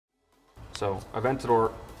So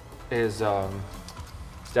Aventador is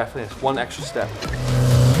definitely one extra step.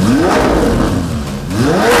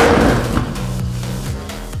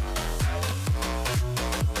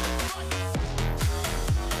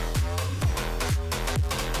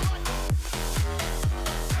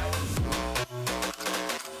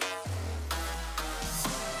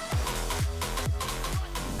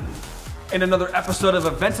 In another episode of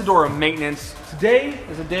Aventador Maintenance. Today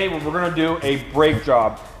is a day where we're gonna do a brake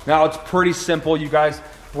job. Now it's pretty simple, you guys.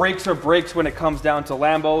 Brakes are brakes when it comes down to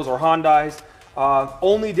Lambos or Hondas.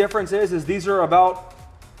 Only difference is these are about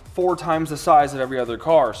 4 times the size of every other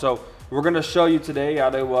car. So we're gonna show you today how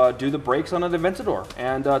to do the brakes on an Aventador.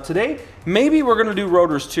 And today, maybe we're gonna do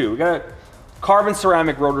rotors too. We got carbon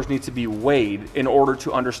ceramic rotors need to be weighed in order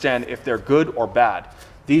to understand if they're good or bad.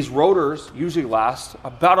 These rotors usually last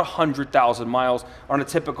about 100,000 miles on a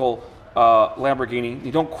typical Lamborghini.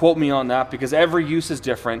 You don't quote me on that because every use is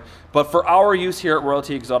different. But for our use here at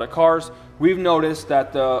Royalty Exotic Cars, we've noticed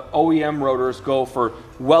that the OEM rotors go for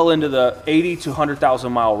well into the 80 to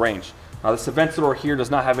 100,000 mile range. Now this Aventador here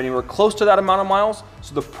does not have anywhere close to that amount of miles,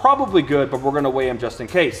 so they're probably good, but we're gonna weigh them just in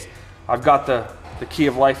case. I've got the key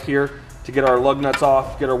of life here to get our lug nuts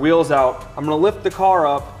off, get our wheels out. I'm gonna lift the car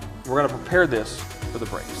up. We're gonna prepare this for the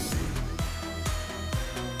brakes.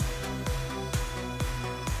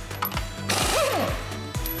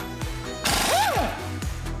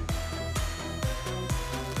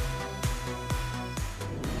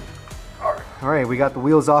 All right, we got the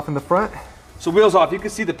wheels off in the front. So wheels off, you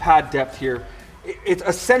can see the pad depth here. It's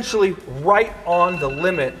essentially right on the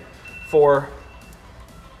limit for...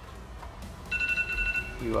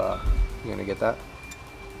 You gonna get that?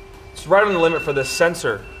 It's right on the limit for this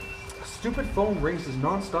sensor. Stupid phone rings is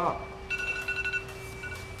non-stop.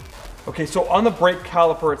 Okay, so on the brake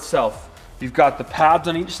caliper itself, you've got the pads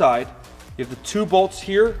on each side. You have the 2 bolts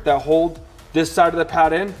here that hold this side of the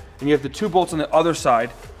pad in, and you have the 2 bolts on the other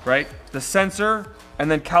side, right? The sensor,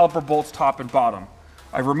 and then caliper bolts top and bottom.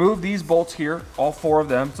 I removed these bolts here, all 4 of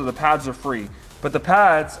them, so the pads are free. But the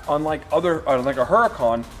pads, unlike like a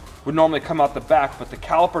Huracan, would normally come out the back, but the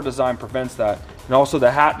caliper design prevents that. And also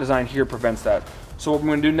the hat design here prevents that. So what I'm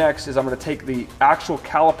gonna do next is I'm gonna take the actual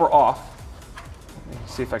caliper off.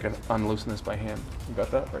 Let's see if I can unloosen this by hand. You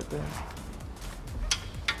got that right there?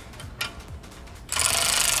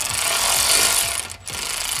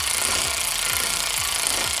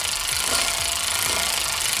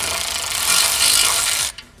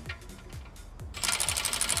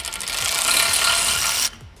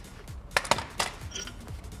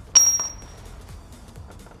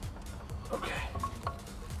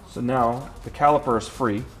 So now the caliper is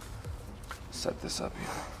free. Set this up here.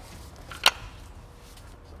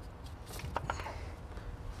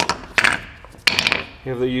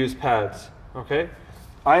 You have the used pads, okay?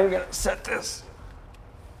 I am gonna set this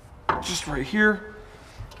just right here.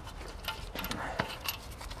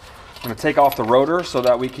 I'm gonna take off the rotor so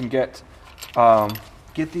that we can get the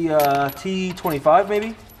T25 maybe.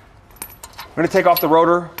 I'm gonna take off the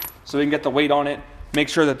rotor so we can get the weight on it. Make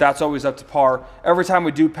sure that that's always up to par. Every time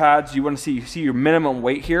we do pads, you want to see your minimum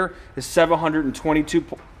weight here is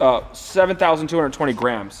 7,220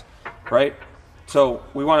 grams, right? So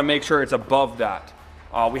we want to make sure it's above that.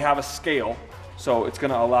 We have a scale, so it's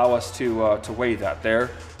going to allow us to weigh that there.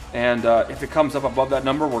 And if it comes up above that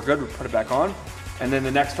number, we're good. We put it back on. And then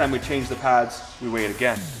the next time we change the pads, we weigh it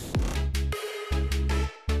again.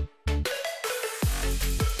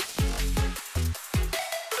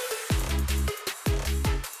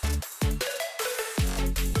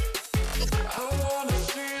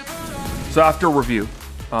 So after review,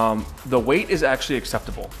 the weight is actually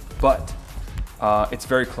acceptable, but it's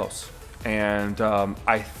very close. And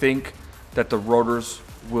I think that the rotors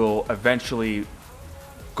will eventually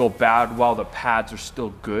go bad while the pads are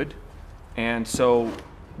still good. And so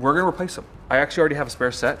we're gonna replace them. I actually already have a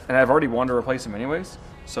spare set, and I've already wanted to replace them anyways.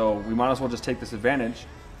 So we might as well just take this advantage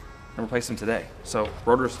and replace them today. So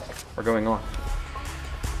rotors are going on.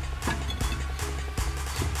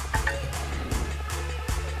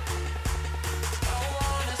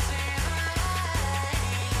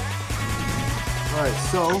 All right,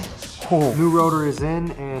 so new rotor is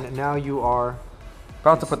in, and now you are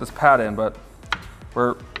about to put this pad in, but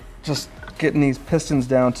we're just getting these pistons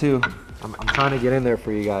down too. I'm trying to get in there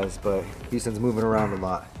for you guys, but Houston's moving around a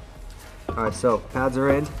lot. All right, so pads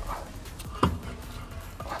are in.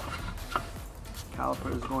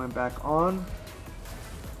 Caliper is going back on.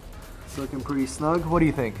 It's looking pretty snug. What do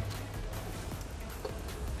you think?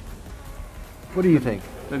 What do you think?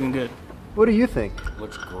 Looking good. What do you think?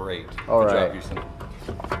 Looks great. All Good right. job, Houston.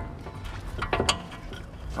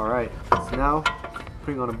 All right, so now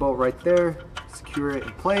putting on a bolt right there, secure it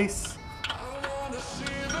in place.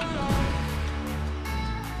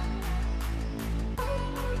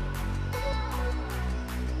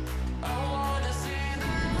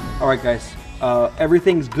 All right, guys,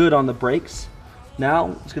 everything's good on the brakes.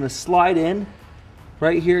 Now it's gonna slide in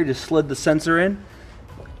right here, just slid the sensor in.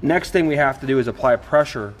 Next thing we have to do is apply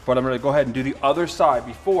pressure, but I'm gonna go ahead and do the other side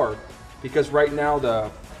before, because right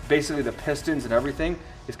now basically the pistons and everything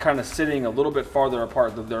is kind of sitting a little bit farther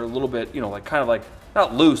apart. They're a little bit, you know, like kind of like,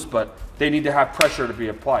 not loose, but they need to have pressure to be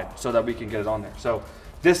applied so that we can get it on there. So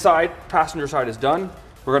this side, passenger side, is done.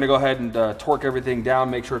 We're gonna go ahead and torque everything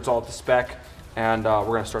down, make sure it's all at the spec, and we're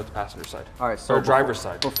gonna start the passenger side. All right, so or driver's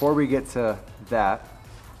side. Before we get to that,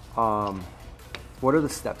 what are the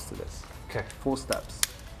steps to this? Okay. Full steps.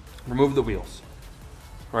 Remove the wheels,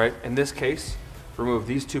 right? In this case, remove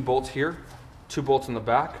these 2 bolts here, 2 bolts in the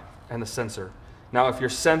back, and the sensor. Now, if your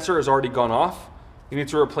sensor has already gone off, you need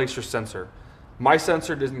to replace your sensor. My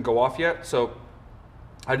sensor didn't go off yet, so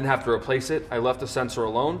I didn't have to replace it. I left the sensor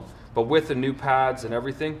alone, but with the new pads and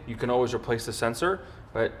everything, you can always replace the sensor,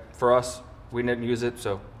 but for us, we didn't use it,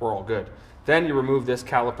 so we're all good. Then you remove this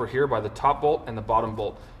caliper here by the top bolt and the bottom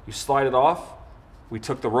bolt. You slide it off. We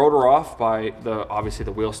took the rotor off by obviously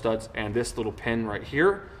the wheel studs and this little pin right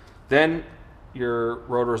here. Then your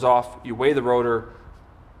rotor is off. You weigh the rotor.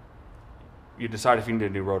 You decide if you need a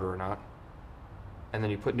new rotor or not. And then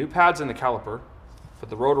you put new pads in the caliper, put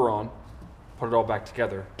the rotor on, put it all back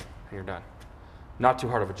together, and you're done. Not too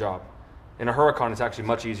hard of a job. In a Huracan, it's actually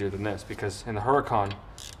much easier than this, because in the Huracan,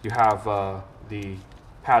 you have the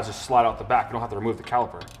pads just slide out the back. You don't have to remove the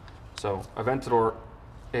caliper. So Aventador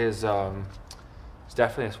is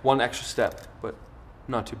definitely one extra step, but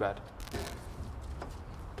not too bad.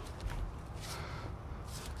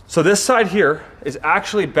 So this side here is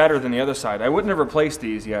actually better than the other side. I wouldn't have replaced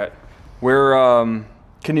these yet. Can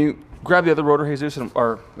you grab the other rotor, Jesus,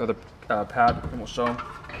 or the other pad, and we'll show them.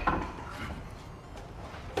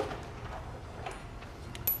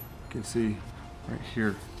 You can see right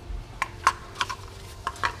here.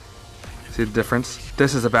 See the difference?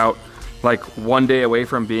 This is about like 1 day away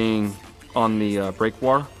from being on the brake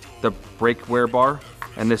wear bar,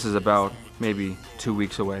 and this is about maybe 2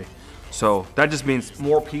 weeks away. So that just means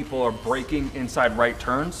more people are braking inside right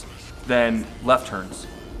turns than left turns.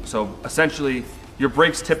 So essentially, your front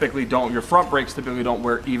brakes typically don't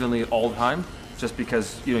wear evenly all the time, just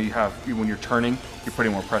because when you're turning, you're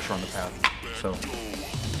putting more pressure on the pad. So.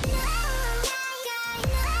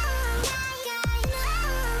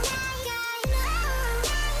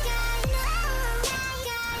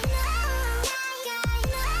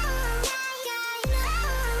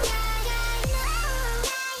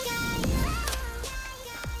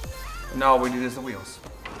 Now all we need is the wheels.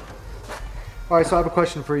 All right, so I have a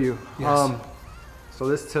question for you. Yes. So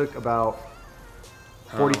this took about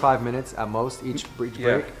 45 minutes at most, each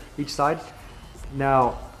brake, each side.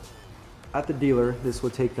 Now, at the dealer, this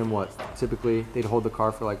would take them what? Typically, they'd hold the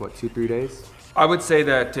car for like what, 2-3 days? I would say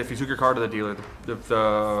that if you took your car to the dealer,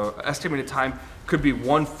 the estimated time could be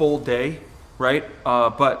 1 full day, right?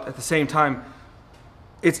 But at the same time,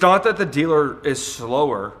 it's not that the dealer is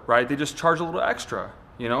slower, right? They just charge a little extra.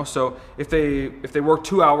 So if they work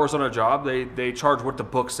 2 hours on a job, they charge what the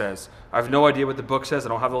book says. I have no idea what the book says. I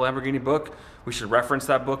don't have the Lamborghini book. We should reference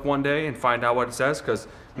that book one day and find out what it says, because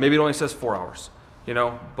maybe it only says 4 hours,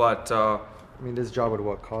 but I mean, this job would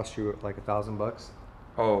what, cost you like $1,000?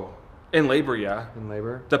 Oh, in labor, yeah. In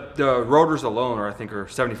labor? The rotors alone are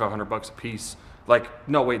 $7,500 a piece. Like,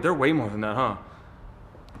 no, wait, they're way more than that,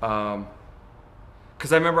 huh?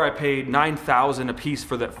 Because I remember I paid $9,000 a piece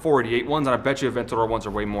for the 488 ones, and I bet you Aventador ones are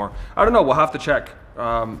way more. I don't know. We'll have to check.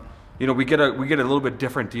 We get a little bit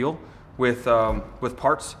different deal with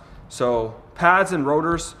parts. So pads and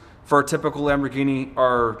rotors for a typical Lamborghini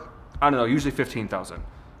are, I don't know, usually $15,000,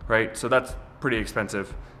 right? So that's pretty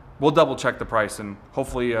expensive. We'll double check the price and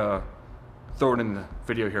hopefully throw it in the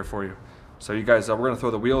video here for you. So you guys, we're gonna throw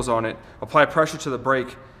the wheels on it, apply pressure to the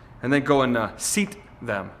brake, and then go and seat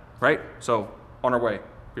them, right? So on our way,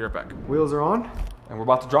 be right back. Wheels are on. And we're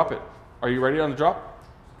about to drop it. Are you ready on the drop?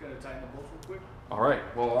 Just gotta tighten the bolts real quick. All right,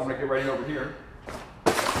 well, I'm gonna get ready over here.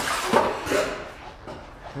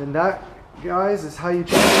 And that, guys, is how you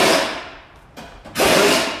change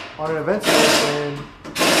on an Aventador in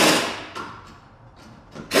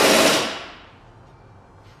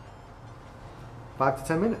 5 to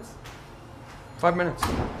 10 minutes. 5 minutes.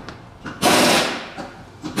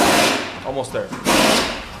 Almost there.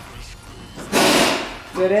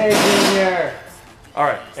 Today, Junior. All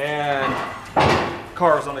right, and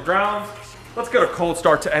car's on the ground. Let's get a cold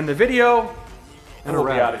start to end the video, and we'll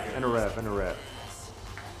be out of here. And a rev.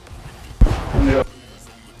 No.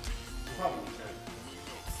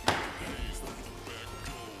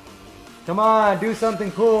 Come on, do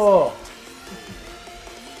something cool.